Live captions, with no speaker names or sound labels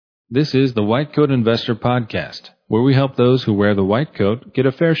This is the White Coat Investor Podcast, where we help those who wear the white coat get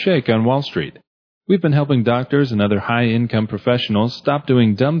a fair shake on Wall Street. We've been helping doctors and other high-income professionals stop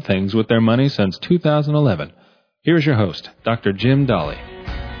doing dumb things with their money since 2011. Here's your host, Dr. Jim Dahle.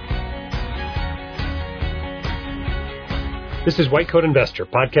 This is White Coat Investor,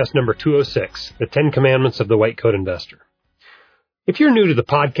 podcast number 206, The 10 Commandments of the White Coat Investor. If you're new to the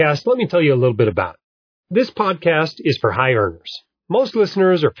podcast, let me tell you a little bit about it. This podcast is for high earners. Most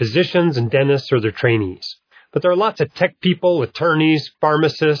listeners are physicians and dentists or their trainees, but there are lots of tech people, attorneys,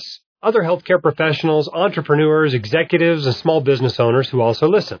 pharmacists, other healthcare professionals, entrepreneurs, executives, and small business owners who also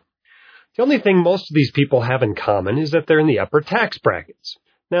listen. The only thing most of these people have in common is that they're in the upper tax brackets.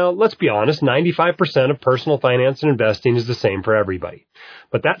 Now, let's be honest, 95% of personal finance and investing is the same for everybody.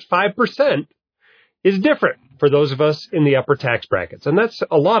 But that 5% is different for those of us in the upper tax brackets. And that's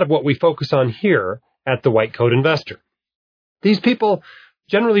a lot of what we focus on here at the White Coat Investor. These people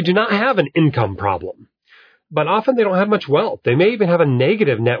generally do not have an income problem, but often they don't have much wealth. They may even have a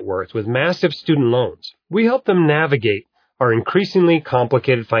negative net worth with massive student loans. We help them navigate our increasingly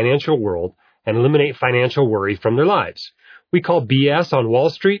complicated financial world and eliminate financial worry from their lives. We call BS on Wall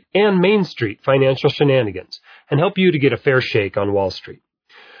Street and Main Street financial shenanigans and help you to get a fair shake on Wall Street.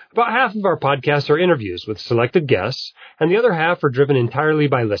 About half of our podcasts are interviews with selected guests, and the other half are driven entirely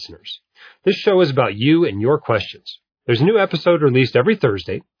by listeners. This show is about you and your questions. There's a new episode released every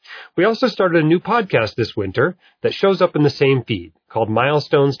Thursday. We also started a new podcast this winter that shows up in the same feed called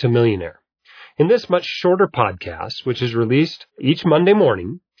Milestones to Millionaire. In this much shorter podcast, which is released each Monday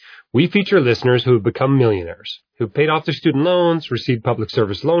morning, we feature listeners who have become millionaires, who've paid off their student loans, received public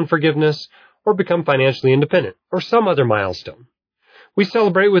service loan forgiveness, or become financially independent, or some other milestone. We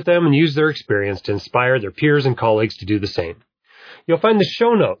celebrate with them and use their experience to inspire their peers and colleagues to do the same. You'll find the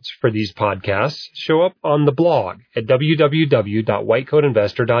show notes for these podcasts show up on the blog at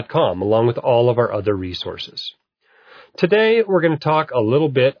www.whitecoatinvestor.com, along with all of our other resources. Today, we're going to talk a little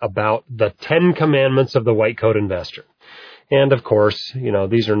bit about the 10 Commandments of the White Coat Investor. And of course,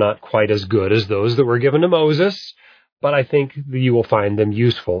 these are not quite as good as those that were given to Moses, but I think that you will find them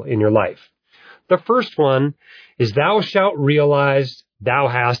useful in your life. The first one is, thou shalt realize thou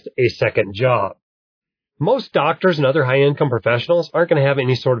hast a second job. Most doctors and other high-income professionals aren't going to have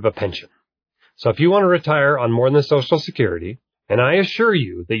any sort of a pension. So if you want to retire on more than Social Security, and I assure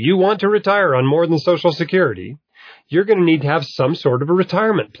you that you want to retire on more than Social Security, you're going to need to have some sort of a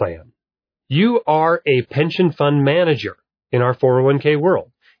retirement plan. You are a pension fund manager in our 401k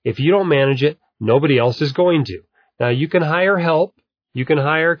world. If you don't manage it, nobody else is going to. Now, you can hire help. You can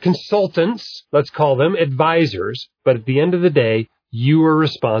hire consultants, let's call them advisors, but at the end of the day, you are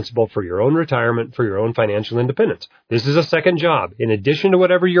responsible for your own retirement, for your own financial independence. This is a second job. In addition to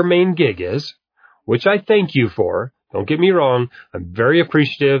whatever your main gig is, which I thank you for, don't get me wrong, I'm very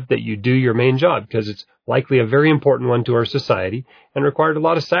appreciative that you do your main job because it's likely a very important one to our society and required a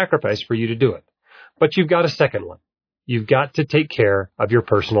lot of sacrifice for you to do it. But you've got a second one. You've got to take care of your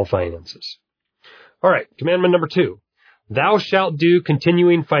personal finances. All right, commandment number 2. Thou shalt do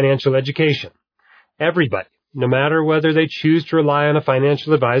continuing financial education. Everybody, no matter whether they choose to rely on a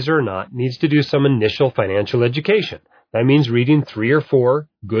financial advisor or not, needs to do some initial financial education. That means reading 3 or 4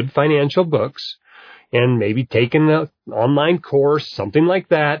 good financial books and maybe taking an online course, something like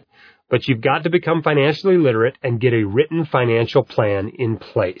that. But you've got to become financially literate and get a written financial plan in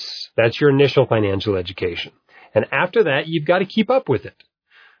place. That's your initial financial education. And after that, you've got to keep up with it.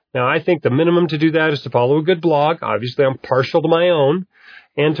 Now, I think the minimum to do that is to follow a good blog. Obviously, I'm partial to my own.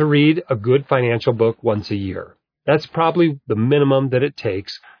 And to read a good financial book once a year. That's probably the minimum that it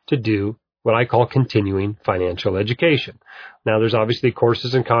takes to do what I call continuing financial education. Now, there's obviously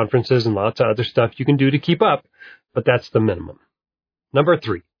courses and conferences and lots of other stuff you can do to keep up, but that's the minimum. Number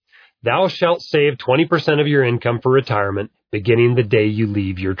 3, thou shalt save 20% of your income for retirement beginning the day you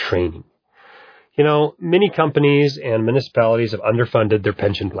leave your training. Many companies and municipalities have underfunded their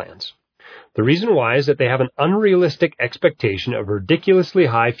pension plans. The reason why is that they have an unrealistic expectation of ridiculously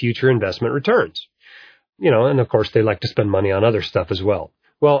high future investment returns. And of course they like to spend money on other stuff as well.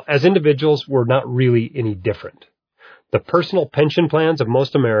 Well, as individuals, we're not really any different. The personal pension plans of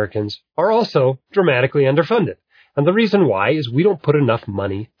most Americans are also dramatically underfunded. And the reason why is we don't put enough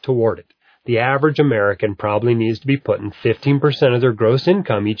money toward it. The average American probably needs to be putting 15% of their gross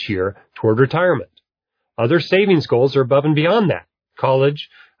income each year toward retirement. Other savings goals are above and beyond that. College,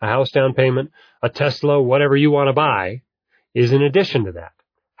 a house down payment, a Tesla, whatever you want to buy, is in addition to that.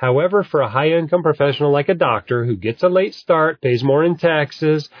 However, for a high-income professional like a doctor who gets a late start, pays more in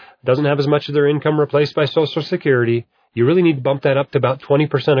taxes, doesn't have as much of their income replaced by Social Security, you really need to bump that up to about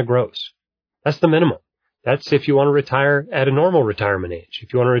 20% of gross. That's the minimum. That's if you want to retire at a normal retirement age.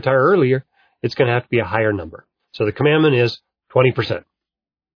 If you want to retire earlier, it's going to have to be a higher number. So the commandment is 20%.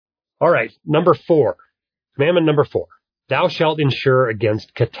 All right, number 4. Commandment number 4. Thou shalt insure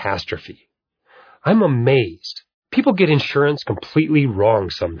against catastrophe. I'm amazed. People get insurance completely wrong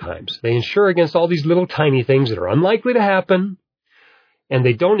sometimes. They insure against all these little tiny things that are unlikely to happen, and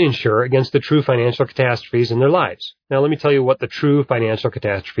they don't insure against the true financial catastrophes in their lives. Now, let me tell you what the true financial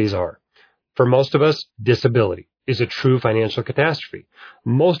catastrophes are. For most of us, disability is a true financial catastrophe.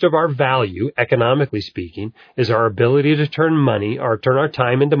 Most of our value, economically speaking, is our ability to turn money or turn our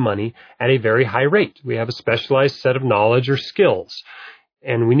time into money at a very high rate. We have a specialized set of knowledge or skills,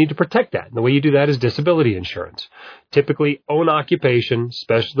 and we need to protect that. And the way you do that is disability insurance. Typically, own occupation,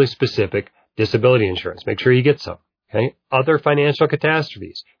 specially specific disability insurance. Make sure you get some. Okay. Other financial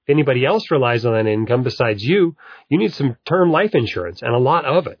catastrophes. If anybody else relies on that income besides you, you need some term life insurance, and a lot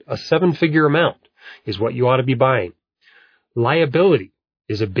of it. A 7-figure amount is what you ought to be buying. Liability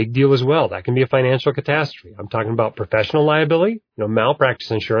is a big deal as well. That can be a financial catastrophe. I'm talking about professional liability,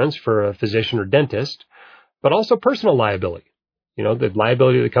 malpractice insurance for a physician or dentist, but also personal liability. The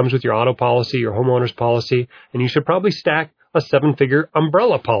liability that comes with your auto policy, your homeowner's policy, and you should probably stack a 7-figure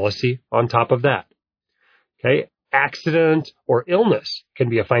umbrella policy on top of that. Okay. Accident or illness can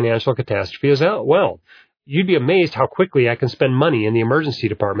be a financial catastrophe as well. You'd be amazed how quickly I can spend money in the emergency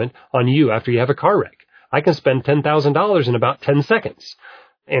department on you after you have a car wreck. I can spend $10,000 in about 10 seconds.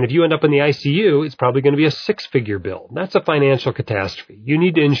 And if you end up in the ICU, it's probably going to be a 6-figure bill. That's a financial catastrophe. You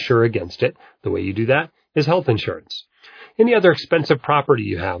need to insure against it. The way you do that is health insurance. Any other expensive property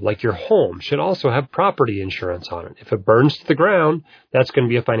you have, like your home, should also have property insurance on it. If it burns to the ground, that's going to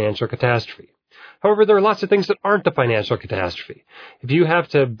be a financial catastrophe. However, there are lots of things that aren't a financial catastrophe. If you have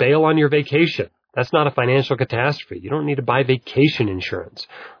to bail on your vacation, that's not a financial catastrophe. You don't need to buy vacation insurance.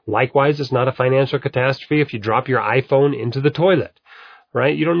 Likewise, it's not a financial catastrophe if you drop your iPhone into the toilet,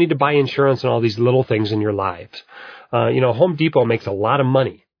 right? You don't need to buy insurance on all these little things in your lives. Home Depot makes a lot of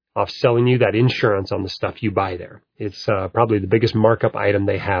money off selling you that insurance on the stuff you buy there. It's probably the biggest markup item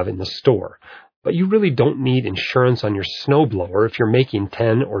they have in the store. But you really don't need insurance on your snowblower if you're making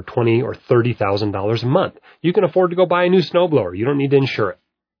 $10,000 or $20,000 or $30,000 a month. You can afford to go buy a new snowblower. You don't need to insure it.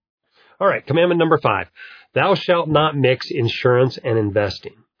 All right, commandment number 5. Thou shalt not mix insurance and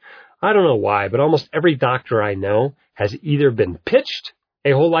investing. I don't know why, but almost every doctor I know has either been pitched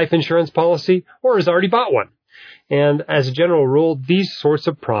a whole life insurance policy or has already bought one. And as a general rule, these sorts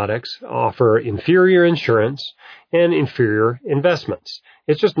of products offer inferior insurance and inferior investments.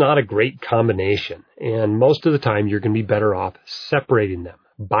 It's just not a great combination. And most of the time, you're going to be better off separating them.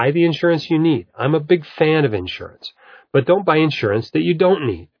 Buy the insurance you need. I'm a big fan of insurance, but don't buy insurance that you don't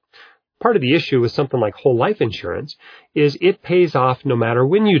need. Part of the issue with something like whole life insurance is it pays off no matter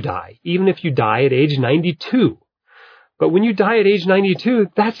when you die, even if you die at age 92. But when you die at age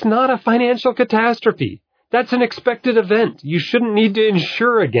 92, that's not a financial catastrophe. That's an expected event. You shouldn't need to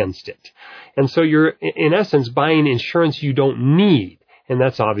insure against it. And so you're, in essence, buying insurance you don't need. And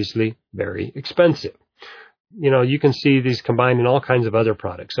that's obviously very expensive. You can see these combined in all kinds of other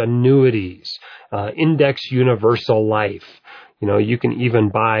products, annuities, index universal life. You can even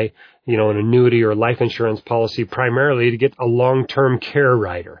buy, an annuity or life insurance policy primarily to get a long-term care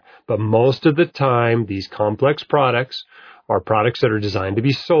rider. But most of the time, these complex products are products that are designed to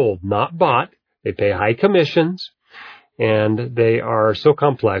be sold, not bought. They pay high commissions, and they are so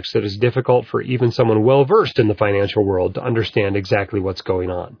complex that it's difficult for even someone well-versed in the financial world to understand exactly what's going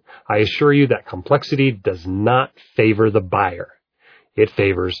on. I assure you that complexity does not favor the buyer. It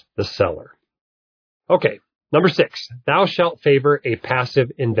favors the seller. Okay, number 6, thou shalt favor a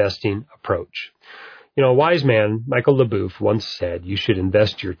passive investing approach. A wise man, Michael LeBouf, once said, you should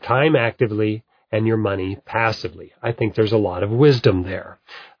invest your time actively and your money passively. I think there's a lot of wisdom there.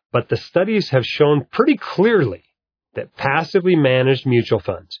 But the studies have shown pretty clearly that passively managed mutual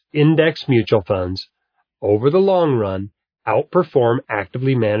funds, index mutual funds, over the long run, outperform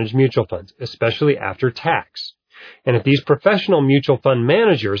actively managed mutual funds, especially after tax. And if these professional mutual fund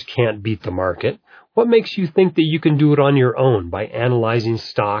managers can't beat the market, what makes you think that you can do it on your own by analyzing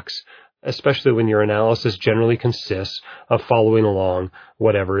stocks, especially when your analysis generally consists of following along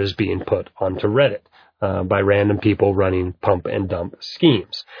whatever is being put onto Reddit? By random people running pump and dump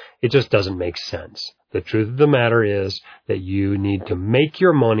schemes. It just doesn't make sense. The truth of the matter is that you need to make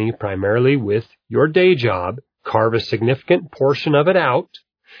your money primarily with your day job, carve a significant portion of it out,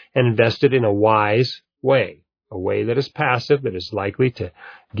 and invest it in a wise way, a way that is passive, that is likely to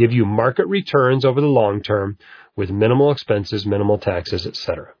give you market returns over the long term with minimal expenses, minimal taxes,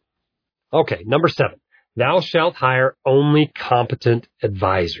 etc. Okay, number 7, thou shalt hire only competent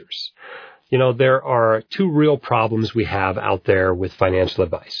advisors. There are two real problems we have out there with financial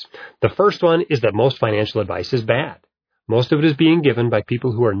advice. The first one is that most financial advice is bad. Most of it is being given by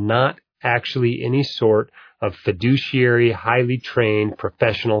people who are not actually any sort of fiduciary, highly trained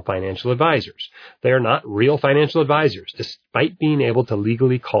professional financial advisors. They are not real financial advisors, despite being able to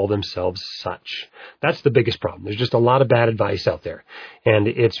legally call themselves such. That's the biggest problem. There's just a lot of bad advice out there, and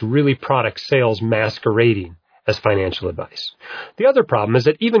it's really product sales masquerading as financial advice. The other problem is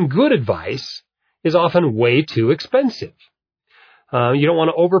that even good advice is often way too expensive. You don't want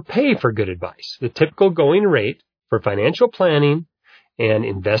to overpay for good advice. The typical going rate for financial planning and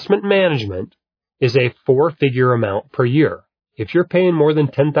investment management is a 4-figure amount per year. If you're paying more than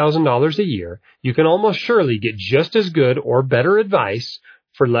 $10,000 a year, you can almost surely get just as good or better advice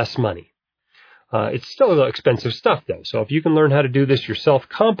for less money. It's still expensive stuff, though. So if you can learn how to do this yourself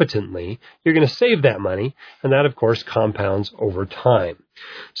competently, you're going to save that money, and that, of course, compounds over time.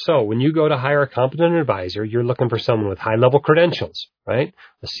 So when you go to hire a competent advisor, you're looking for someone with high-level credentials, right?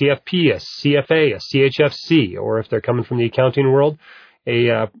 A CFP, a CFA, a CHFC, or if they're coming from the accounting world,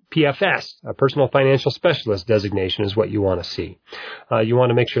 a PFS, a personal financial specialist designation is what you want to see. You want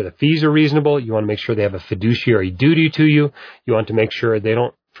to make sure the fees are reasonable. You want to make sure they have a fiduciary duty to you. You want to make sure they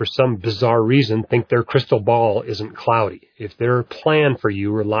don't, for some bizarre reason, think their crystal ball isn't cloudy. If their plan for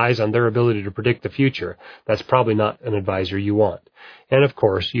you relies on their ability to predict the future, that's probably not an advisor you want. And of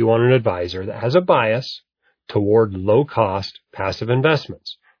course, you want an advisor that has a bias toward low-cost passive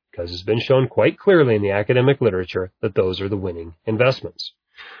investments, because it's been shown quite clearly in the academic literature that those are the winning investments.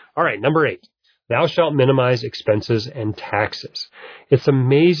 All right, number 8, thou shalt minimize expenses and taxes. It's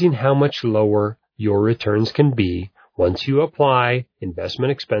amazing how much lower your returns can be once you apply investment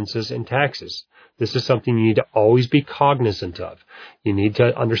expenses and taxes. This is something you need to always be cognizant of. You need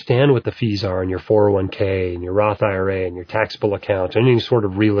to understand what the fees are in your 401k and your Roth IRA and your taxable account, any sort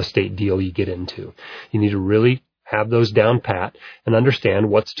of real estate deal you get into. You need to really have those down pat and understand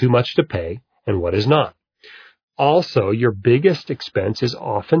what's too much to pay and what is not. Also, your biggest expense is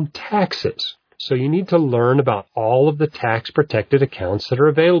often taxes. So you need to learn about all of the tax-protected accounts that are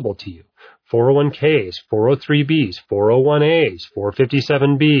available to you. 401ks, 403bs, 401as,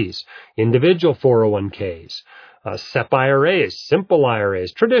 457bs, individual 401ks, SEP IRAs, simple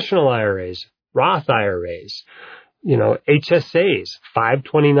IRAs, traditional IRAs, Roth IRAs, HSAs,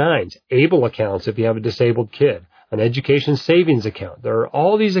 529s, ABLE accounts if you have a disabled kid, an education savings account. There are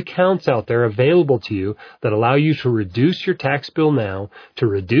all these accounts out there available to you that allow you to reduce your tax bill now, to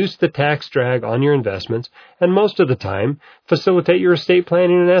reduce the tax drag on your investments, and most of the time, facilitate your estate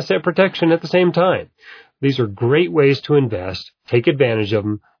planning and asset protection at the same time. These are great ways to invest. Take advantage of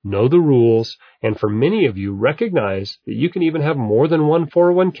them, know the rules, and for many of you, recognize that you can even have more than one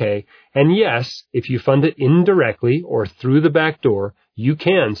 401k, and yes, if you fund it indirectly or through the back door, you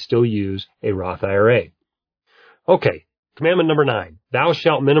can still use a Roth IRA. Okay, commandment number 9, thou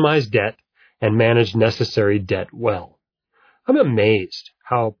shalt minimize debt and manage necessary debt well. I'm amazed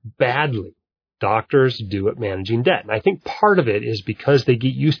how badly doctors do at managing debt. And I think part of it is because they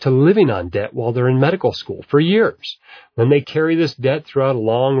get used to living on debt while they're in medical school for years. Then they carry this debt throughout a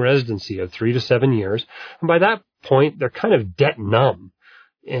long residency of 3 to 7 years. And by that point, they're kind of debt numb.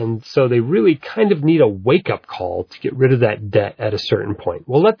 And so they really kind of need a wake-up call to get rid of that debt at a certain point.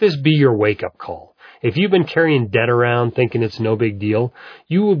 Well, let this be your wake-up call. If you've been carrying debt around thinking it's no big deal,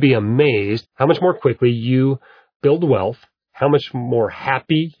 you will be amazed how much more quickly you build wealth, how much more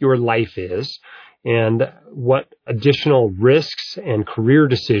happy your life is, and what additional risks and career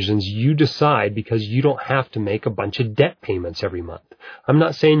decisions you decide because you don't have to make a bunch of debt payments every month. I'm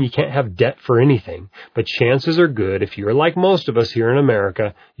not saying you can't have debt for anything, but chances are good if you're like most of us here in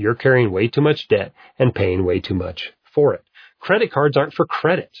America, you're carrying way too much debt and paying way too much for it. Credit cards aren't for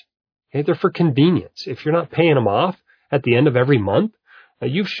credit. Okay, they're for convenience. If you're not paying them off at the end of every month,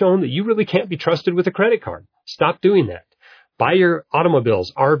 you've shown that you really can't be trusted with a credit card. Stop doing that. Buy your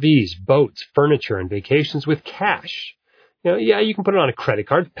automobiles, RVs, boats, furniture, and vacations with cash. You can put it on a credit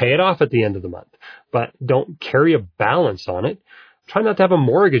card, pay it off at the end of the month, but don't carry a balance on it. Try not to have a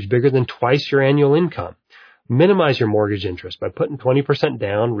mortgage bigger than twice your annual income. Minimize your mortgage interest by putting 20%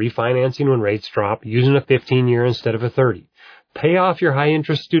 down, refinancing when rates drop, using a 15-year instead of a 30. Pay off your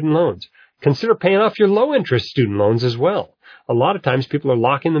high-interest student loans. Consider paying off your low-interest student loans as well. A lot of times people are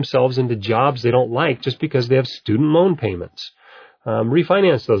locking themselves into jobs they don't like just because they have student loan payments.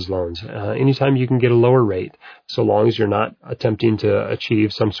 Refinance those loans anytime you can get a lower rate, so long as you're not attempting to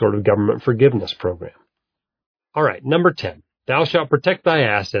achieve some sort of government forgiveness program. All right, number 10, thou shalt protect thy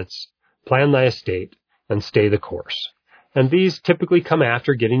assets, plan thy estate, and stay the course. And these typically come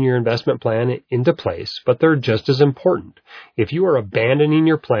after getting your investment plan into place, but they're just as important. If you are abandoning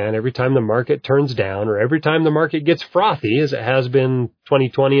your plan every time the market turns down or every time the market gets frothy, as it has been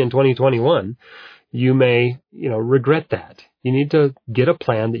 2020 and 2021, you may, regret that. You need to get a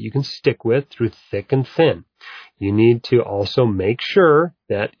plan that you can stick with through thick and thin. You need to also make sure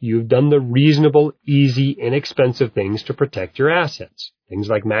that you've done the reasonable, easy, inexpensive things to protect your assets. Things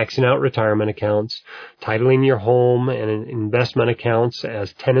like maxing out retirement accounts, titling your home and investment accounts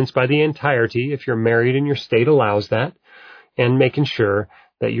as tenants by the entirety if you're married and your state allows that, and making sure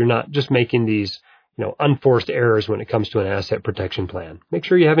that you're not just making these unforced errors when it comes to an asset protection plan. Make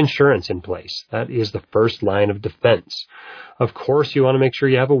sure you have insurance in place. That is the first line of defense. Of course, you want to make sure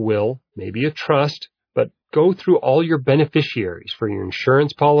you have a will, maybe a trust, but go through all your beneficiaries for your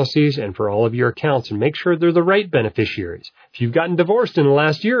insurance policies and for all of your accounts and make sure they're the right beneficiaries. If you've gotten divorced in the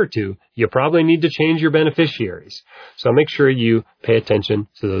last year or two, you probably need to change your beneficiaries. So make sure you pay attention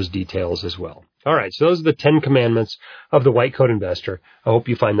to those details as well. All right, so those are the 10 commandments of the White Coat Investor. I hope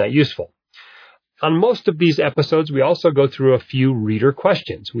you find that useful. On most of these episodes, we also go through a few reader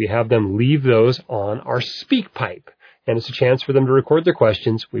questions. We have them leave those on our SpeakPipe, and it's a chance for them to record their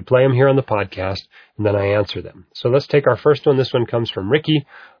questions. We play them here on the podcast, and then I answer them. So let's take our first one. This one comes from Ricky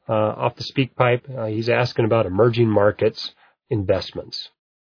off the SpeakPipe. He's asking about emerging markets investments.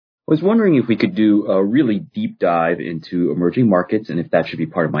 I was wondering if we could do a really deep dive into emerging markets and if that should be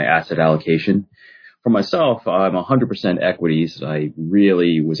part of my asset allocation. For myself, I'm 100% equities. I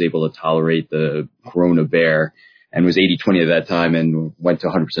really was able to tolerate the Corona bear and was 80-20 at that time and went to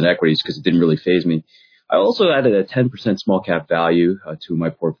 100% equities because it didn't really faze me. I also added a 10% small cap value to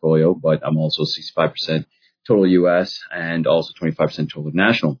my portfolio, but I'm also 65% total U.S. and also 25% total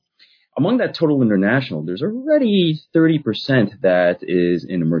international. Among that total international, there's already 30% that is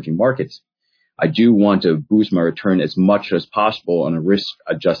in emerging markets. I do want to boost my return as much as possible on a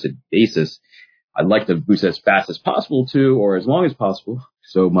risk-adjusted basis. I'd like to boost as fast as possible too, or as long as possible,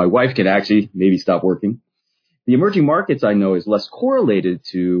 so my wife can actually maybe stop working. The emerging markets I know is less correlated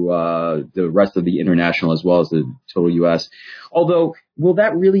to the rest of the international as well as the total U.S. Although, will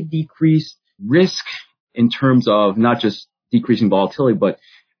that really decrease risk in terms of not just decreasing volatility, but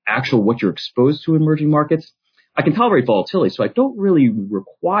actual what you're exposed to in emerging markets? I can tolerate volatility, so I don't really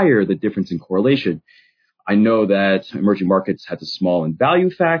require the difference in correlation. I know that emerging markets has a small in value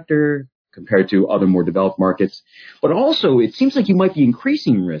factor compared to other more developed markets. But also, it seems like you might be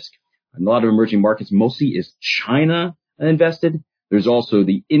increasing risk. A lot of emerging markets mostly is China invested. There's also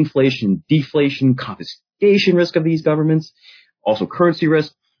the inflation, deflation, confiscation risk of these governments, also currency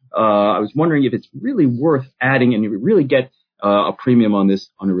risk. I was wondering if it's really worth adding and you really get a premium on this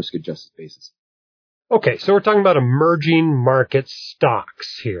on a risk-adjusted basis. Okay, so we're talking about emerging market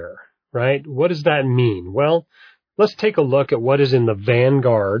stocks here, right? What does that mean? Well, let's take a look at what is in the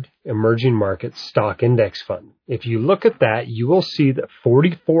Vanguard Emerging Markets Stock Index Fund. If you look at that, you will see that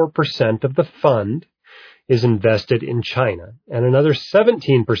 44% of the fund is invested in China, and another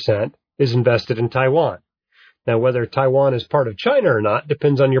 17% is invested in Taiwan. Now, whether Taiwan is part of China or not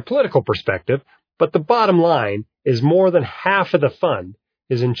depends on your political perspective, but the bottom line is more than half of the fund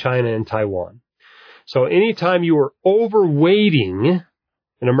is in China and Taiwan. So anytime you are overweighting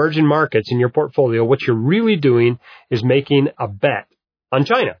in emerging markets in your portfolio, what you're really doing is making a bet on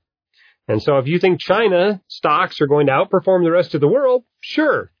China. And so if you think China stocks are going to outperform the rest of the world,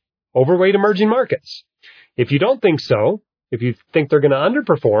 sure, overweight emerging markets. If you don't think so, if you think they're going to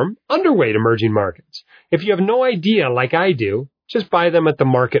underperform, underweight emerging markets. If you have no idea, like I do, just buy them at the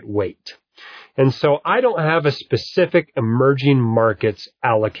market weight. And so I don't have a specific emerging markets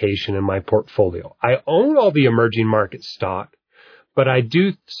allocation in my portfolio. I own all the emerging market stock, but I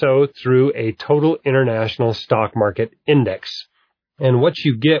do so through a total international stock market index. And what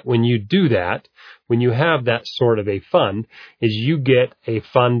you get when you do that, when you have that sort of a fund, is you get a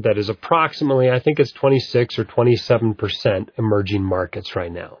fund that is approximately, I think it's 26 or 27% emerging markets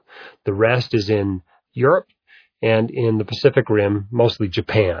right now. The rest is in Europe and in the Pacific Rim, mostly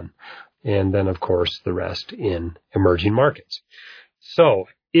Japan. And then, of course, the rest in emerging markets. So,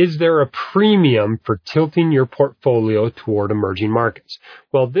 is there a premium for tilting your portfolio toward emerging markets?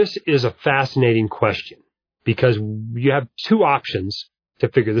 Well, this is a fascinating question because you have two options to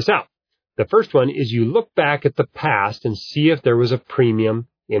figure this out. The first one is you look back at the past and see if there was a premium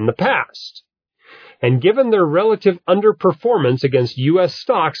in the past. And given their relative underperformance against U.S.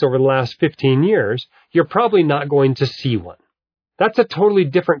 stocks over the last 15 years, you're probably not going to see one. That's a totally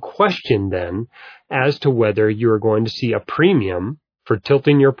different question then as to whether you're going to see a premium for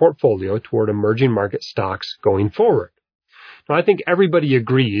tilting your portfolio toward emerging market stocks going forward. Now, I think everybody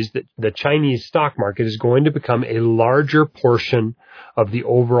agrees that the Chinese stock market is going to become a larger portion of the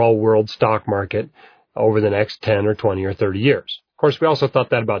overall world stock market over the next 10 or 20 or 30 years. Of course, we also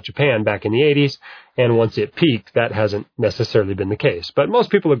thought that about Japan back in the 80s, and once it peaked, that hasn't necessarily been the case. But most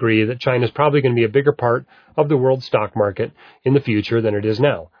people agree that China is probably going to be a bigger part of the world stock market in the future than it is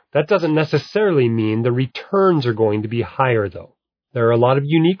now. That doesn't necessarily mean the returns are going to be higher, though. There are a lot of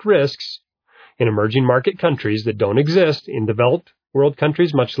unique risks in emerging market countries that don't exist in developed world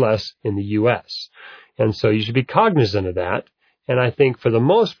countries, much less in the U.S. And so you should be cognizant of that. And I think for the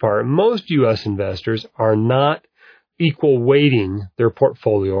most part, most U.S. investors are not equal weighting their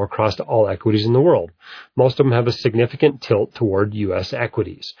portfolio across all equities in the world. Most of them have a significant tilt toward U.S.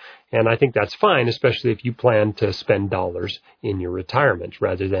 equities. And I think that's fine, especially if you plan to spend dollars in your retirement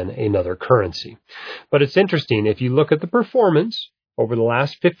rather than another currency. But it's interesting, if you look at the performance over the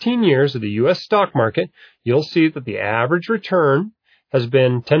last 15 years of the U.S. stock market, you'll see that the average return has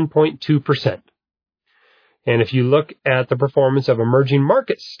been 10.2%. And if you look at the performance of emerging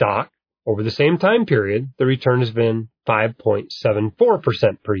market stock over the same time period, the return has been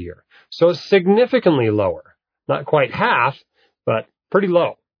 5.74% per year. So it's significantly lower. Not quite half, but pretty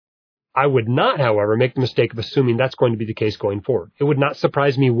low. I would not, however, make the mistake of assuming that's going to be the case going forward. It would not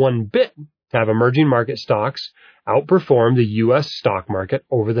surprise me one bit to have emerging market stocks outperform the U.S. stock market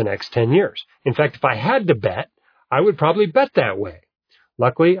over the next 10 years. In fact, if I had to bet, I would probably bet that way.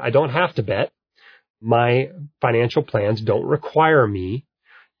 Luckily, I don't have to bet. My financial plans don't require me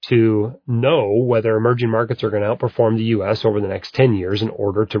to know whether emerging markets are going to outperform the U.S. over the next 10 years in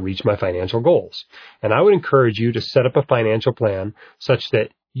order to reach my financial goals. And I would encourage you to set up a financial plan such that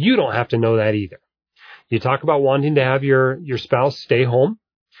you don't have to know that either. You talk about wanting to have your spouse stay home.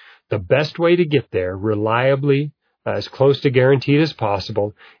 The best way to get there reliably, as close to guaranteed as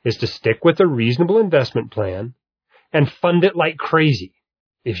possible, is to stick with a reasonable investment plan and fund it like crazy.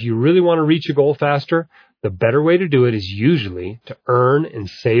 If you really want to reach a goal faster, the better way to do it is usually to earn and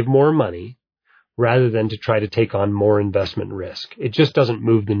save more money rather than to try to take on more investment risk. It just doesn't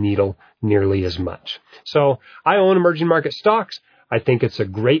move the needle nearly as much. So I own emerging market stocks. I think it's a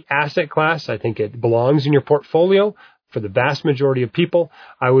great asset class. I think it belongs in your portfolio. For the vast majority of people,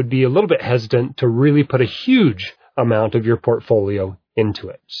 I would be a little bit hesitant to really put a huge amount of your portfolio into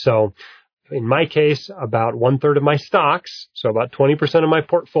it. So in my case, about 1/3 of my stocks, so about 20% of my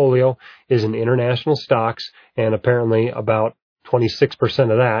portfolio is in international stocks, and apparently about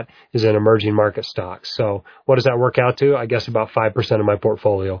 26% of that is in emerging market stocks. So what does that work out to? I guess about 5% of my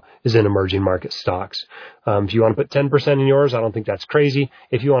portfolio is in emerging market stocks. If you want to put 10% in yours, I don't think that's crazy.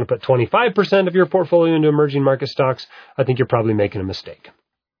 If you want to put 25% of your portfolio into emerging market stocks, I think you're probably making a mistake.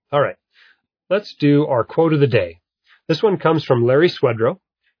 All right, let's do our quote of the day. This one comes from Larry Swedroe,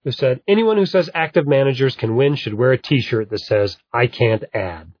 who said, "Anyone who says active managers can win should wear a t-shirt that says, 'I can't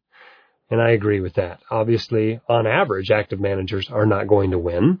add.'" And I agree with that. Obviously, on average, active managers are not going to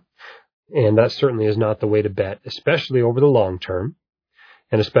win. And that certainly is not the way to bet, especially over the long term,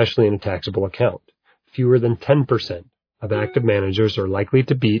 and especially in a taxable account. Fewer than 10% of active managers are likely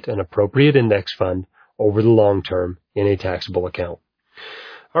to beat an appropriate index fund over the long term in a taxable account.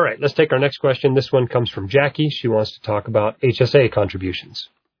 All right, let's take our next question. This one comes from Jackie. She wants to talk about HSA contributions.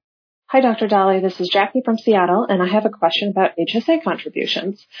 Hi, Dr. Daly. This is Jackie from Seattle, and I have a question about HSA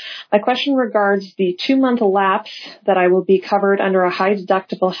contributions. My question regards the 2-month lapse that I will be covered under a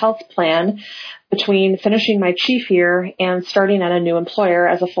high-deductible health plan between finishing my chief year and starting at a new employer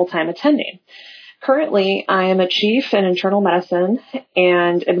as a full-time attending. Currently, I am a chief in internal medicine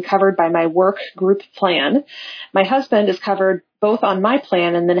and am covered by my work group plan. My husband is covered both on my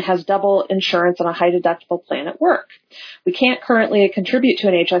plan and then has double insurance on a high deductible plan at work. We can't currently contribute to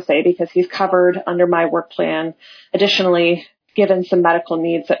an HSA because he's covered under my work plan. Additionally, given some medical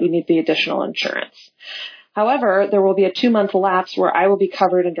needs that we need the additional insurance. However, there will be a 2-month lapse where I will be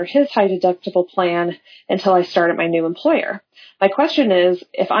covered under his high deductible plan until I start at my new employer. My question is,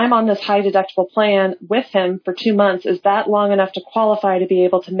 if I'm on this high deductible plan with him for 2 months, is that long enough to qualify to be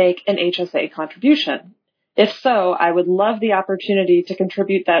able to make an HSA contribution? If so, I would love the opportunity to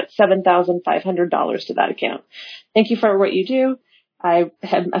contribute that $7,500 to that account. Thank you for what you do. I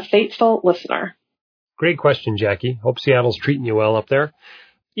am a faithful listener. Great question, Jackie. Hope Seattle's treating you well up there.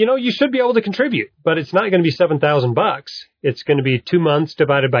 You know, you should be able to contribute, but it's not going to be $7,000. It's going to be 2 months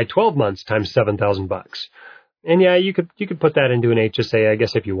divided by 12 months times $7,000. And yeah, you could put that into an HSA, I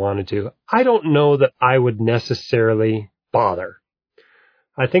guess, if you wanted to. I don't know that I would necessarily bother.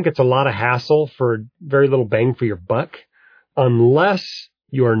 I think it's a lot of hassle for very little bang for your buck, unless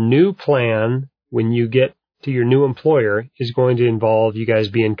your new plan, when you get to your new employer, is going to involve you guys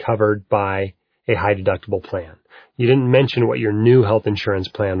being covered by a high deductible plan. You didn't mention what your new health insurance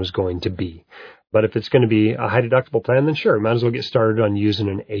plan was going to be. But if it's going to be a high deductible plan, then sure, might as well get started on using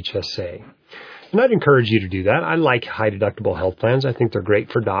an HSA. And I'd encourage you to do that. I like high deductible health plans. I think they're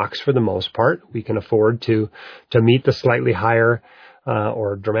great for docs for the most part. We can afford to meet the slightly higher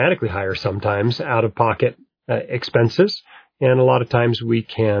or dramatically higher sometimes out-of-pocket expenses. And a lot of times we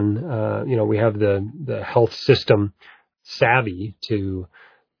can, we have the health system savvy to,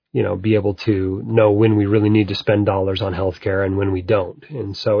 be able to know when we really need to spend dollars on healthcare and when we don't.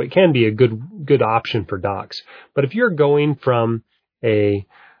 And so it can be a good option for docs. But if you're going from a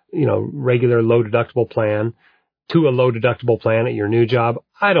regular low deductible plan to a low deductible plan at your new job,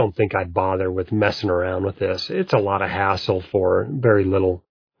 I don't think I'd bother with messing around with this. It's a lot of hassle for very little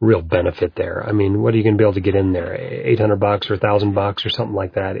real benefit there. I mean, what are you going to be able to get in there? $800 or $1,000 or something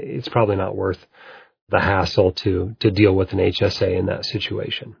like that. It's probably not worth the hassle to deal with an HSA in that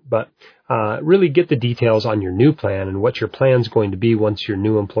situation. But really get the details on your new plan and what your plan's going to be once your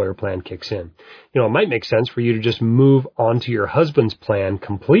new employer plan kicks in. It might make sense for you to just move onto your husband's plan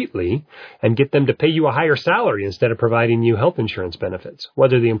completely and get them to pay you a higher salary instead of providing you health insurance benefits.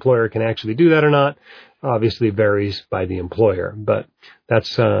 Whether the employer can actually do that or not obviously varies by the employer, but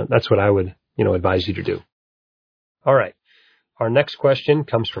that's what I would advise you to do. All right. Our next question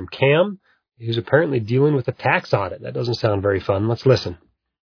comes from Cam, who's apparently dealing with a tax audit. That doesn't sound very fun. Let's listen.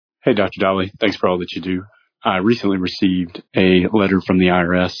 Hey, Dr. Dolly. Thanks for all that you do. I recently received a letter from the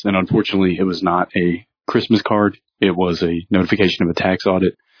IRS, and unfortunately, it was not a Christmas card. It was a notification of a tax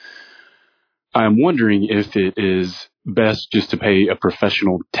audit. I'm wondering if it is best just to pay a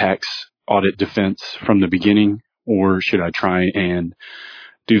professional tax audit defense from the beginning, or should I try and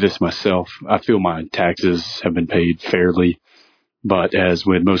do this myself? I feel my taxes have been paid fairly. But as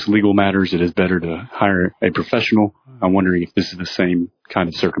with most legal matters, it is better to hire a professional. I'm wondering if this is the same kind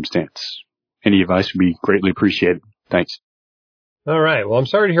of circumstance. Any advice would be greatly appreciated. Thanks. All right. Well, I'm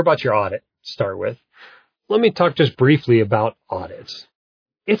sorry to hear about your audit to start with. Let me talk just briefly about audits.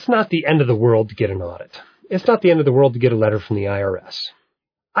 It's not the end of the world to get an audit. It's not the end of the world to get a letter from the IRS.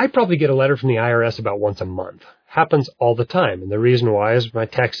 I probably get a letter from the IRS about once a month. Happens all the time. And the reason why is my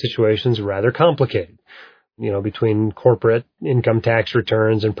tax situation is rather complicated. Between corporate income tax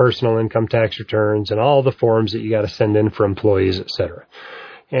returns and personal income tax returns and all the forms that you got to send in for employees, et cetera.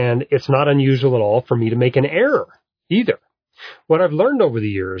 And it's not unusual at all for me to make an error either. What I've learned over the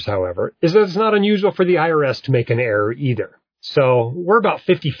years, however, is that it's not unusual for the IRS to make an error either. So we're about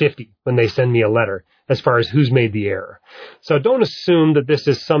 50-50 when they send me a letter as far as who's made the error. So don't assume that this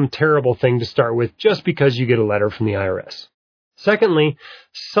is some terrible thing to start with just because you get a letter from the IRS. Secondly,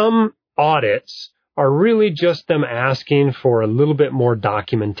 some audits are really just them asking for a little bit more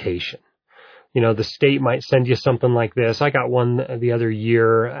documentation. The state might send you something like this. I got one the other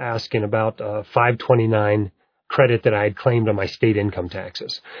year asking about 529 credit that I had claimed on my state income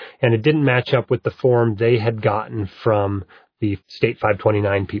taxes. And it didn't match up with the form they had gotten from the state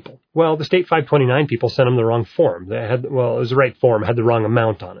 529 people. Well, the state 529 people sent them the wrong form. It was the right form, had the wrong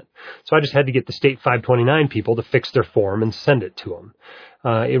amount on it. So I just had to get the state 529 people to fix their form and send it to them.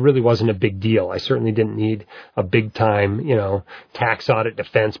 It really wasn't a big deal. I certainly didn't need a big time, tax audit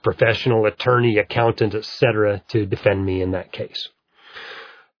defense, professional attorney, accountant, etc. to defend me in that case.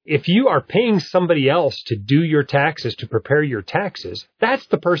 If you are paying somebody else to do your taxes, to prepare your taxes, that's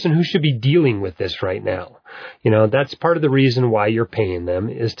the person who should be dealing with this right now. That's part of the reason why you're paying them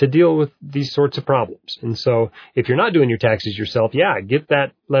is to deal with these sorts of problems. And so if you're not doing your taxes yourself, get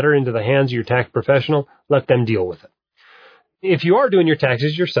that letter into the hands of your tax professional, let them deal with it. If you are doing your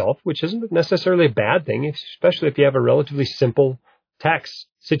taxes yourself, which isn't necessarily a bad thing, especially if you have a relatively simple tax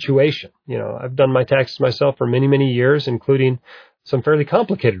situation. I've done my taxes myself for many, many years, including some fairly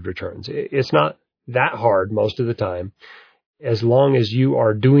complicated returns. It's not that hard most of the time. As long as you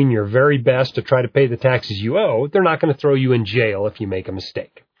are doing your very best to try to pay the taxes you owe, they're not going to throw you in jail if you make a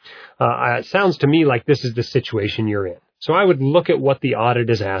mistake. It sounds to me like this is the situation you're in. So I would look at what the audit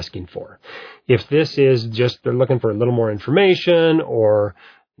is asking for. If this is just they're looking for a little more information or,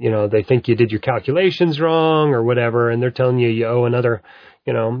 they think you did your calculations wrong or whatever, and they're telling you owe another,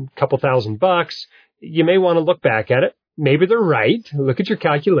 couple $1,000, you may want to look back at it. Maybe they're right. Look at your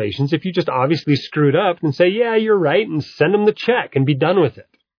calculations. If you just obviously screwed up, then say, yeah, you're right, and send them the check and be done with it.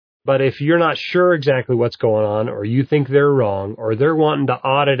 But if you're not sure exactly what's going on, or you think they're wrong, or they're wanting to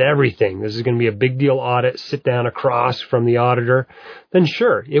audit everything, this is going to be a big deal audit, sit down across from the auditor, then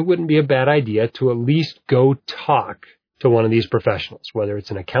sure, it wouldn't be a bad idea to at least go talk to one of these professionals, whether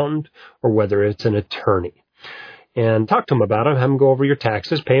it's an accountant or whether it's an attorney. And talk to them about it, have them go over your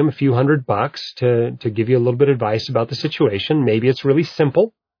taxes, pay them a few $100 to give you a little bit of advice about the situation. Maybe it's really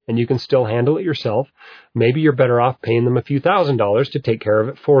simple. and you can still handle it yourself, maybe you're better off paying them a few $1,000s to take care of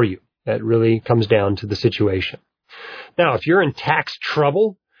it for you. That really comes down to the situation. Now, if you're in tax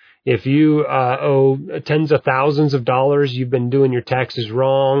trouble, if you owe tens of thousands of dollars, you've been doing your taxes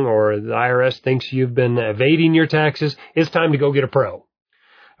wrong, or the IRS thinks you've been evading your taxes, it's time to go get a pro.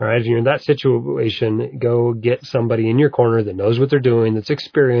 All right, if you're in that situation, go get somebody in your corner that knows what they're doing, that's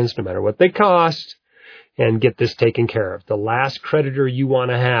experienced, no matter what they cost, and get this taken care of. The last creditor you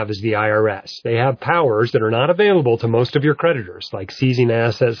want to have is the IRS. They have powers that are not available to most of your creditors, like seizing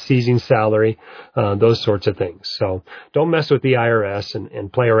assets, seizing salary, those sorts of things. So don't mess with the IRS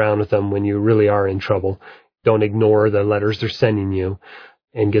and play around with them when you really are in trouble. Don't ignore the letters they're sending you,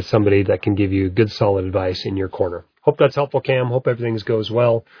 and get somebody that can give you good, solid advice in your corner. Hope that's helpful, Cam. Hope everything goes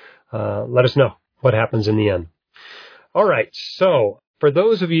well. Let us know what happens in the end. All right, so for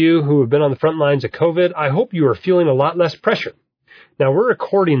those of you who have been on the front lines of COVID, I hope you are feeling a lot less pressure. Now, we're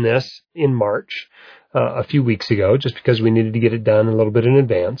recording this in March, a few weeks ago, just because we needed to get it done a little bit in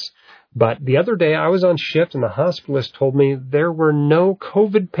advance. But the other day, I was on shift, and the hospitalist told me there were no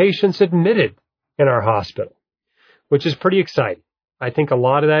COVID patients admitted in our hospital, which is pretty exciting. I think a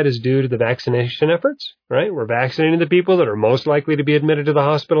lot of that is due to the vaccination efforts, right? We're vaccinating the people that are most likely to be admitted to the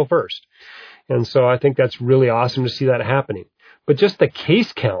hospital first. And so I think that's really awesome to see that happening. But just the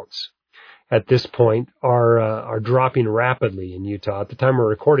case counts at this point are dropping rapidly in Utah. At the time we're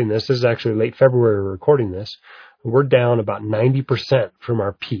recording this is actually late February we're recording this, we're down about 90% from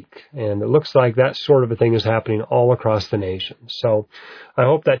our peak. And it looks like that sort of a thing is happening all across the nation. So I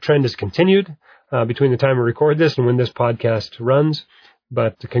hope that trend is continued between the time we record this and when this podcast runs.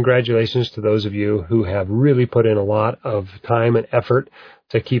 But congratulations to those of you who have really put in a lot of time and effort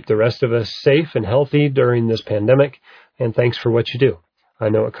to keep the rest of us safe and healthy during this pandemic. And thanks for what you do. I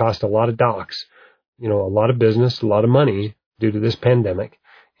know it cost a lot of docs, a lot of business, a lot of money due to this pandemic.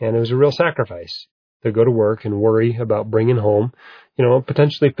 And it was a real sacrifice to go to work and worry about bringing home, a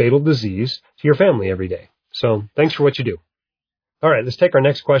potentially fatal disease to your family every day. So thanks for what you do. All right, let's take our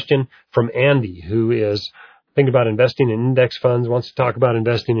next question from Andy, who is thinking about investing in index funds, wants to talk about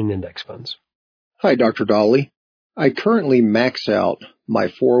investing in index funds. Hi, Dr. Dolly. I currently max out my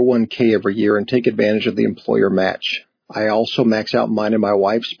 401k every year and take advantage of the employer match. I also max out mine and my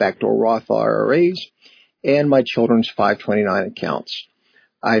wife's backdoor Roth IRAs and my children's 529 accounts.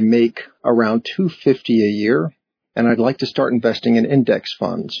 I make around $250 a year, and I'd like to start investing in index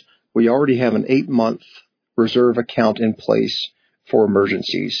funds. We already have an 8-month reserve account in place for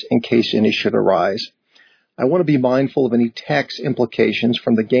emergencies in case any should arise. I want to be mindful of any tax implications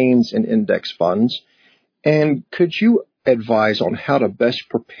from the gains in index funds. And could you advise on how to best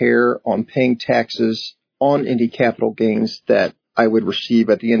prepare on paying taxes on any capital gains that I would receive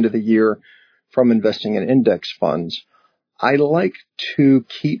at the end of the year from investing in index funds? I like to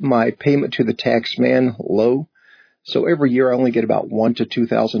keep my payment to the tax man low, so every year I only get about $1,000 to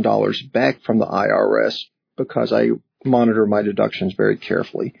 $2,000 back from the IRS because I monitor my deductions very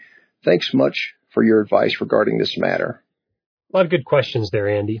carefully. Thanks much for your advice regarding this matter. A lot of good questions there,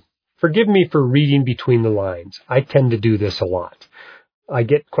 Andy. Forgive me for reading between the lines. I tend to do this a lot. I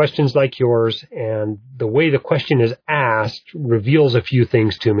get questions like yours, and the way the question is asked reveals a few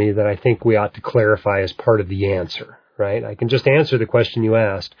things to me that I think we ought to clarify as part of the answer, right? I can just answer the question you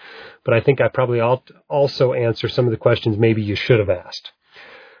asked, but I think I probably ought to also answer some of the questions maybe you should have asked.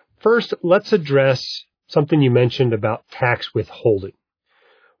 First, let's address something you mentioned about tax withholding.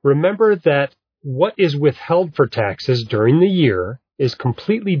 Remember that what is withheld for taxes during the year is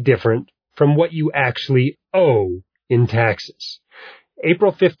completely different from what you actually owe in taxes.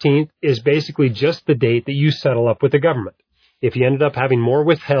 April 15th is basically just the date that you settle up with the government. If you ended up having more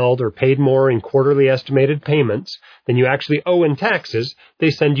withheld or paid more in quarterly estimated payments than you actually owe in taxes,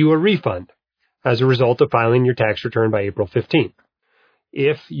 they send you a refund as a result of filing your tax return by April 15th.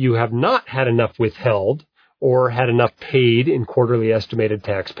 If you have not had enough withheld or had enough paid in quarterly estimated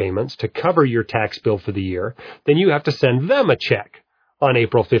tax payments to cover your tax bill for the year, then you have to send them a check on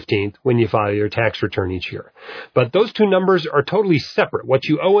April 15th when you file your tax return each year. But those two numbers are totally separate, what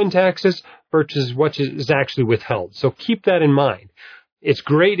you owe in taxes versus what is actually withheld. So keep that in mind. It's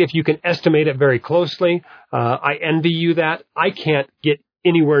great if you can estimate it very closely. I envy you that. I can't get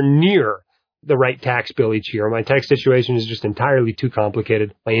anywhere near the right tax bill each year. My tax situation is just entirely too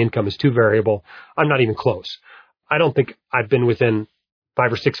complicated. My income is too variable. I'm not even close. I don't think I've been within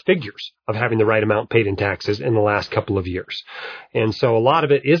 5 or 6 figures of having the right amount paid in taxes in the last couple of years. And so a lot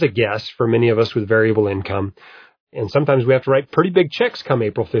of it is a guess for many of us with variable income. And sometimes we have to write pretty big checks come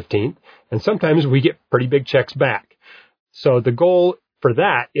April 15th, and sometimes we get pretty big checks back. So the goal for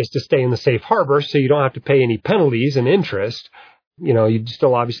that is to stay in the safe harbor so you don't have to pay any penalties and interest You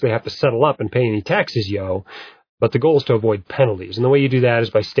still obviously have to settle up and pay any taxes you owe, but the goal is to avoid penalties. And the way you do that is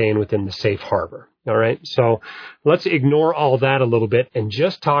by staying within the safe harbor. All right. So let's ignore all that a little bit and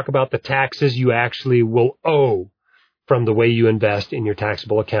just talk about the taxes you actually will owe from the way you invest in your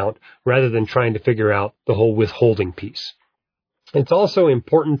taxable account rather than trying to figure out the whole withholding piece. It's also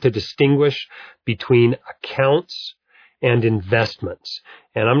important to distinguish between accounts and investments.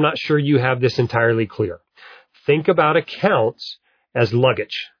 And I'm not sure you have this entirely clear. Think about accounts as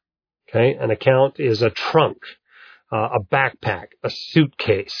luggage. Okay. An account is a trunk, a backpack, a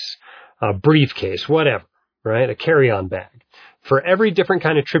suitcase, a briefcase, whatever, right? A carry-on bag. For every different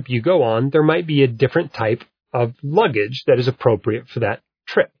kind of trip you go on, there might be a different type of luggage that is appropriate for that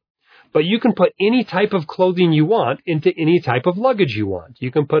trip. But you can put any type of clothing you want into any type of luggage you want. You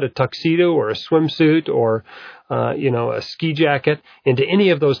can put a tuxedo or a swimsuit or, a ski jacket into any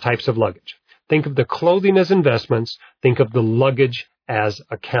of those types of luggage. Think of the clothing as investments. Think of the luggage as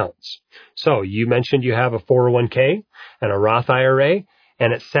accounts. So you mentioned you have a 401k and a Roth IRA,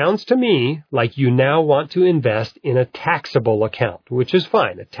 and it sounds to me like you now want to invest in a taxable account, which is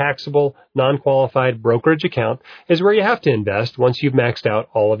fine. A taxable, non-qualified brokerage account is where you have to invest once you've maxed out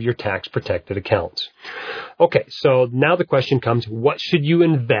all of your tax-protected accounts. Okay, so now the question comes, what should you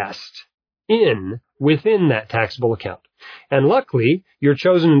invest in within that taxable account? And luckily, your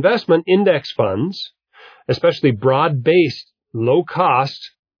chosen investment index funds, especially broad-based,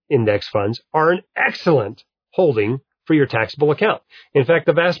 low-cost index funds, are an excellent holding for your taxable account. In fact,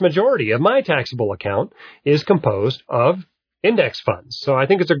 the vast majority of my taxable account is composed of index funds. So I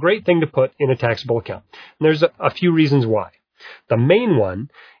think it's a great thing to put in a taxable account. And there's a few reasons why. The main one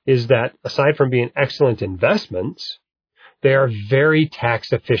is that aside from being excellent investments, they are very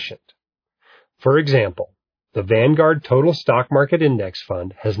tax efficient. For example, the Vanguard Total Stock Market Index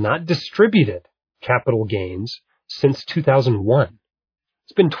Fund has not distributed capital gains since 2001.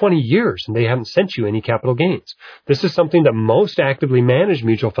 It's been 20 years and they haven't sent you any capital gains. This is something that most actively managed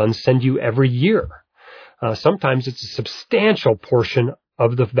mutual funds send you every year. Sometimes it's a substantial portion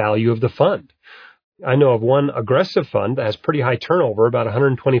of the value of the fund. I know of one aggressive fund that has pretty high turnover, about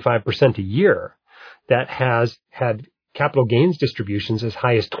 125% a year, that has had capital gains distributions as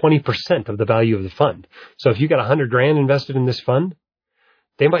high as 20% of the value of the fund. So if you got $100,000 invested in this fund,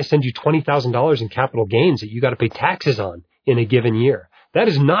 they might send you $20,000 in capital gains that you got to pay taxes on in a given year. That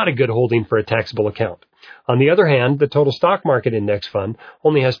is not a good holding for a taxable account. On the other hand, the total stock market index fund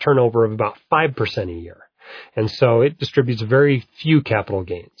only has turnover of about 5% a year. And so it distributes very few capital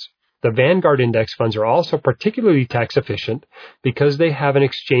gains. The Vanguard index funds are also particularly tax efficient because they have an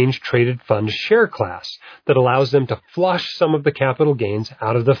exchange-traded fund share class that allows them to flush some of the capital gains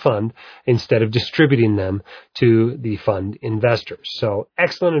out of the fund instead of distributing them to the fund investors. So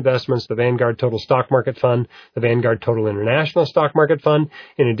excellent investments, the Vanguard Total Stock Market Fund, the Vanguard Total International Stock Market Fund.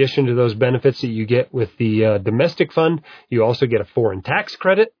 In addition to those benefits that you get with the domestic fund, you also get a foreign tax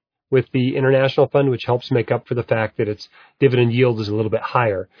credit with the international fund, which helps make up for the fact that its dividend yield is a little bit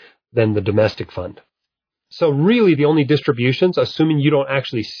higher than the domestic fund. So really the only distributions, assuming you don't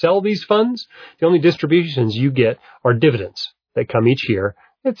actually sell these funds, the only distributions you get are dividends that come each year.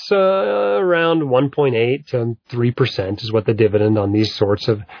 It's around 1.8 to 3% is what the dividend on these sorts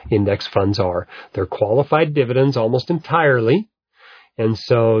of index funds are. They're qualified dividends almost entirely. And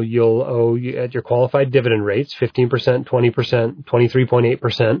so you'll owe at your qualified dividend rates, 15%, 20%,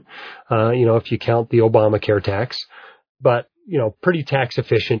 23.8%, if you count the Obamacare tax. But pretty tax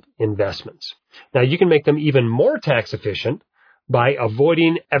efficient investments. Now you can make them even more tax efficient by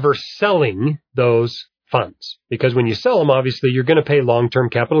avoiding ever selling those funds. Because when you sell them, obviously you're going to pay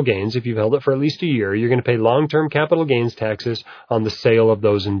long-term capital gains. If you've held it for at least a year, you're going to pay long-term capital gains taxes on the sale of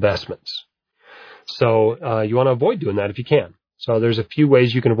those investments. So you want to avoid doing that if you can. So there's a few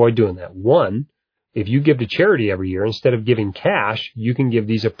ways you can avoid doing that. One, if you give to charity every year, instead of giving cash, you can give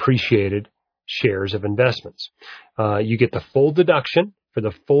these appreciated shares of investments. You get the full deduction for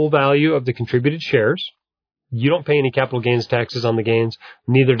the full value of the contributed shares. You don't pay any capital gains taxes on the gains,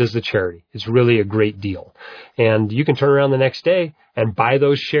 neither does the charity. It's really a great deal. And you can turn around the next day and buy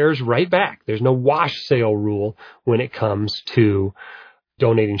those shares right back. There's no wash sale rule when it comes to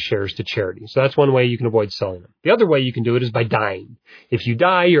donating shares to charity. So that's one way you can avoid selling them. The other way you can do it is by dying. If you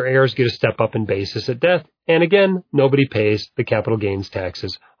die, your heirs get a step up in basis at death. And again, nobody pays the capital gains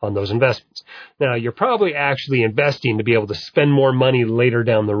taxes on those investments. Now, you're probably actually investing to be able to spend more money later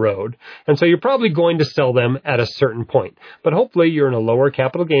down the road. And so you're probably going to sell them at a certain point. But hopefully you're in a lower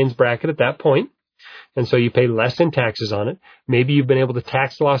capital gains bracket at that point. And so you pay less in taxes on it. Maybe you've been able to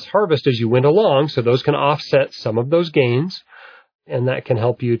tax loss harvest as you went along, so those can offset some of those gains. and that can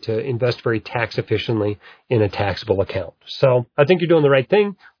help you to invest very tax efficiently in a taxable account. So I think you're doing the right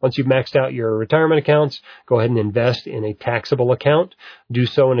thing. Once you've maxed out your retirement accounts, go ahead and invest in a taxable account. Do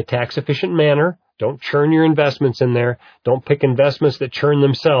so in a tax efficient manner. Don't churn your investments in there. Don't pick investments that churn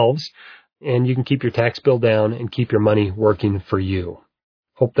themselves, and you can keep your tax bill down and keep your money working for you.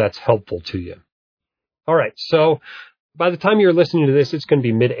 Hope that's helpful to you. All right, so by the time you're listening to this, it's going to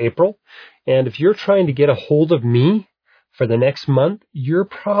be mid-April. And if you're trying to get a hold of me for the next month, you're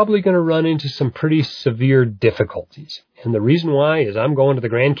probably going to run into some pretty severe difficulties. And the reason why is I'm going to the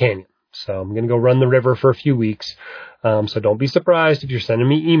Grand Canyon. So I'm going to go run the river for a few weeks. So don't be surprised if you're sending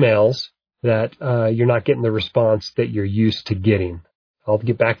me emails that you're not getting the response that you're used to getting. I'll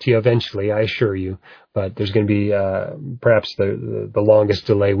get back to you eventually, I assure you, but there's going to be perhaps the longest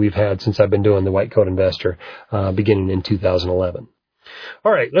delay we've had since I've been doing the White Coat Investor, beginning in 2011.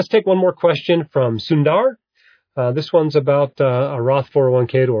 All right, let's take one more question from Sundar. This one's about a Roth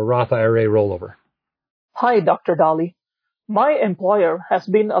 401k to a Roth IRA rollover. Hi, Dr. Daly. My employer has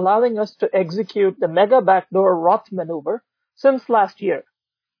been allowing us to execute the mega backdoor Roth maneuver since last year.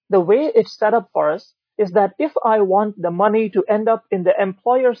 The way it's set up for us is that if I want the money to end up in the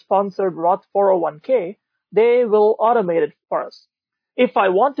employer-sponsored Roth 401k, they will automate it for us. If I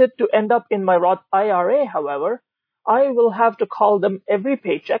want it to end up in my Roth IRA, however, I will have to call them every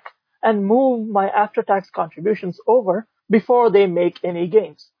paycheck and move my after-tax contributions over before they make any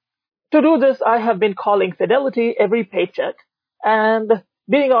gains. To do this, I have been calling Fidelity every paycheck, and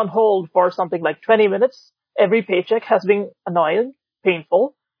being on hold for something like 20 minutes every paycheck has been annoying,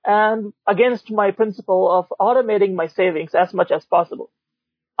 painful, and against my principle of automating my savings as much as possible.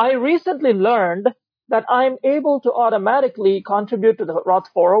 I recently learned that I'm able to automatically contribute to the Roth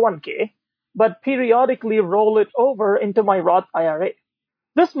 401k, but periodically roll it over into my Roth IRA.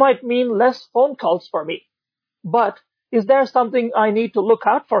 This might mean less phone calls for me, but is there something I need to look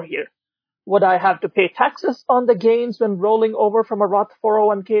out for here? Would I have to pay taxes on the gains when rolling over from a Roth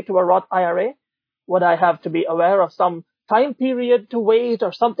 401k to a Roth IRA? Would I have to be aware of some time period to wait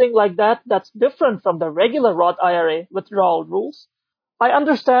or something like that that's different from the regular Roth IRA withdrawal rules? I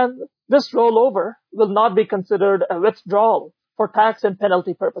understand this rollover will not be considered a withdrawal for tax and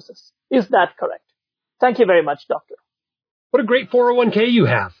penalty purposes. Is that correct? Thank you very much, Doctor. What a great 401k you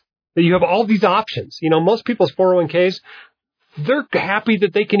have, that you have all these options. You know, most people's 401ks, they're happy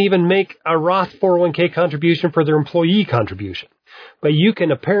that they can even make a Roth 401k contribution for their employee contribution. But you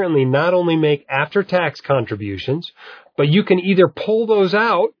can apparently not only make after-tax contributions, but you can either pull those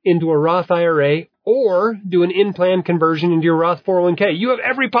out into a Roth IRA or do an in-plan conversion into your Roth 401k. You have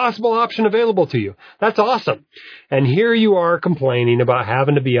every possible option available to you. That's awesome. And here you are complaining about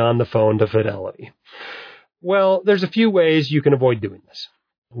having to be on the phone to Fidelity. Well, there's a few ways you can avoid doing this.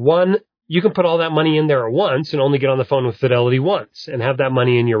 One, you can put all that money in there at once and only get on the phone with Fidelity once and have that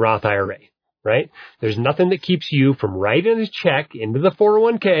money in your Roth IRA, right? There's nothing that keeps you from writing a check into the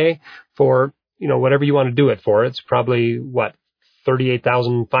 401k for, whatever you want to do it for. It's probably,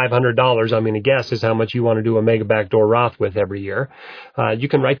 $38,500, I'm going to guess, is how much you want to do a mega backdoor Roth with every year. You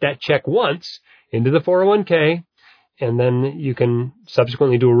can write that check once into the 401k, and then you can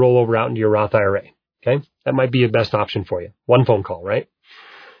subsequently do a rollover out into your Roth IRA. Okay? That might be the best option for you. One phone call, right?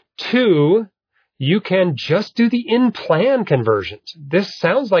 Two, you can just do the in-plan conversions. This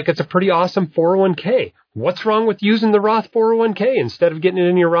sounds like it's a pretty awesome 401k. What's wrong with using the Roth 401k instead of getting it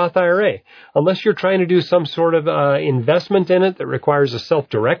in your Roth IRA? Unless you're trying to do some sort of investment in it that requires a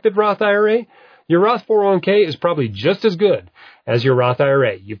self-directed Roth IRA, your Roth 401k is probably just as good as your Roth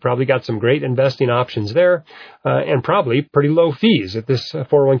IRA. You've probably got some great investing options there, and probably pretty low fees if this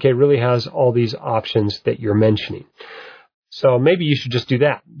 401k really has all these options that you're mentioning. So maybe you should just do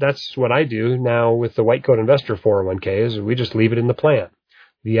that. That's what I do now with the White Coat Investor 401k, is we just leave it in the plan.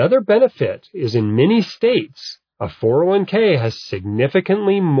 The other benefit is in many states, a 401k has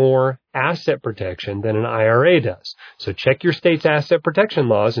significantly more asset protection than an IRA does. So check your state's asset protection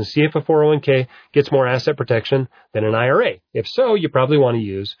laws and see if a 401k gets more asset protection than an IRA. If so, you probably want to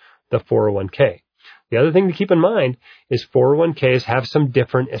use the 401k. The other thing to keep in mind is 401ks have some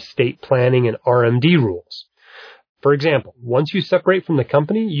different estate planning and RMD rules. For example, once you separate from the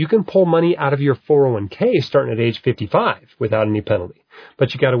company, you can pull money out of your 401k starting at age 55 without any penalty.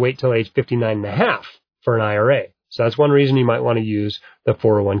 But you got to wait till age 59 and a half for an IRA. So that's one reason you might want to use the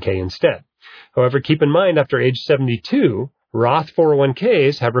 401k instead. However, keep in mind after age 72, Roth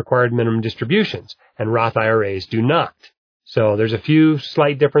 401ks have required minimum distributions and Roth IRAs do not. So there's a few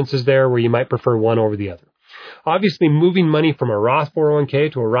slight differences there where you might prefer one over the other. Obviously, moving money from a Roth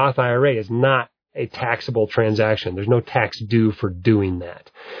 401k to a Roth IRA is not a taxable transaction. There's no tax due for doing that.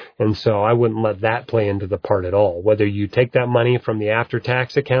 And so I wouldn't let that play into the part at all. Whether you take that money from the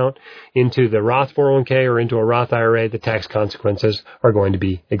after-tax account into the Roth 401k or into a Roth IRA, the tax consequences are going to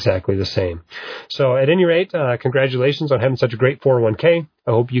be exactly the same. So at any rate, congratulations on having such a great 401k.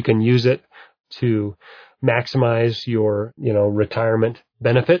 I hope you can use it to maximize your, retirement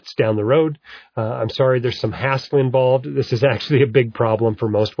benefits down the road. I'm sorry there's some hassle involved. This is actually a big problem for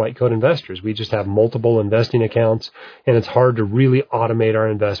most white coat investors. We just have multiple investing accounts, and it's hard to really automate our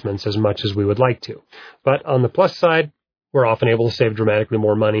investments as much as we would like to. But on the plus side, we're often able to save dramatically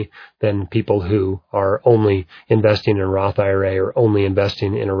more money than people who are only investing in a Roth IRA or only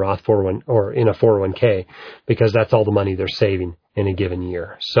investing in a Roth 401 or in a 401k, because that's all the money they're saving in a given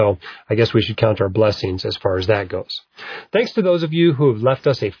year. So I guess we should count our blessings as far as that goes. Thanks to those of you who have left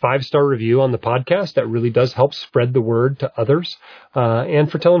us a 5-star review on the podcast. That really does help spread the word to others, and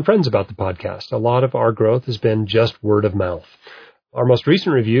for telling friends about the podcast. A lot of our growth has been just word of mouth. Our most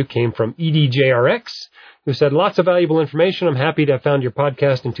recent review came from EDJRX, who said, lots of valuable information. I'm happy to have found your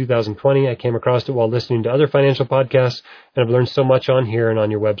podcast in 2020. I came across it while listening to other financial podcasts, and I've learned so much on here and on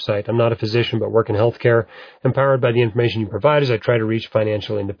your website. I'm not a physician, but work in healthcare. Empowered by the information you provide as I try to reach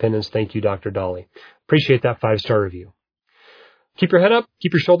financial independence. Thank you, Dr. Dolly. Appreciate that 5-star review. Keep your head up.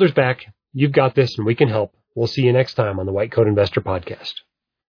 Keep your shoulders back. You've got this, and we can help. We'll see you next time on the White Coat Investor Podcast.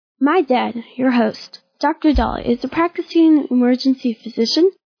 My dad, your host, Dr. Dolly, is a practicing emergency physician,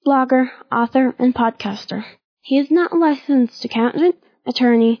 blogger, author, and podcaster. He is not a licensed accountant,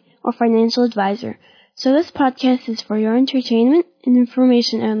 attorney, or financial advisor, so this podcast is for your entertainment and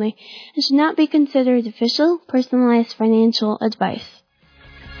information only and should not be considered official, personalized financial advice.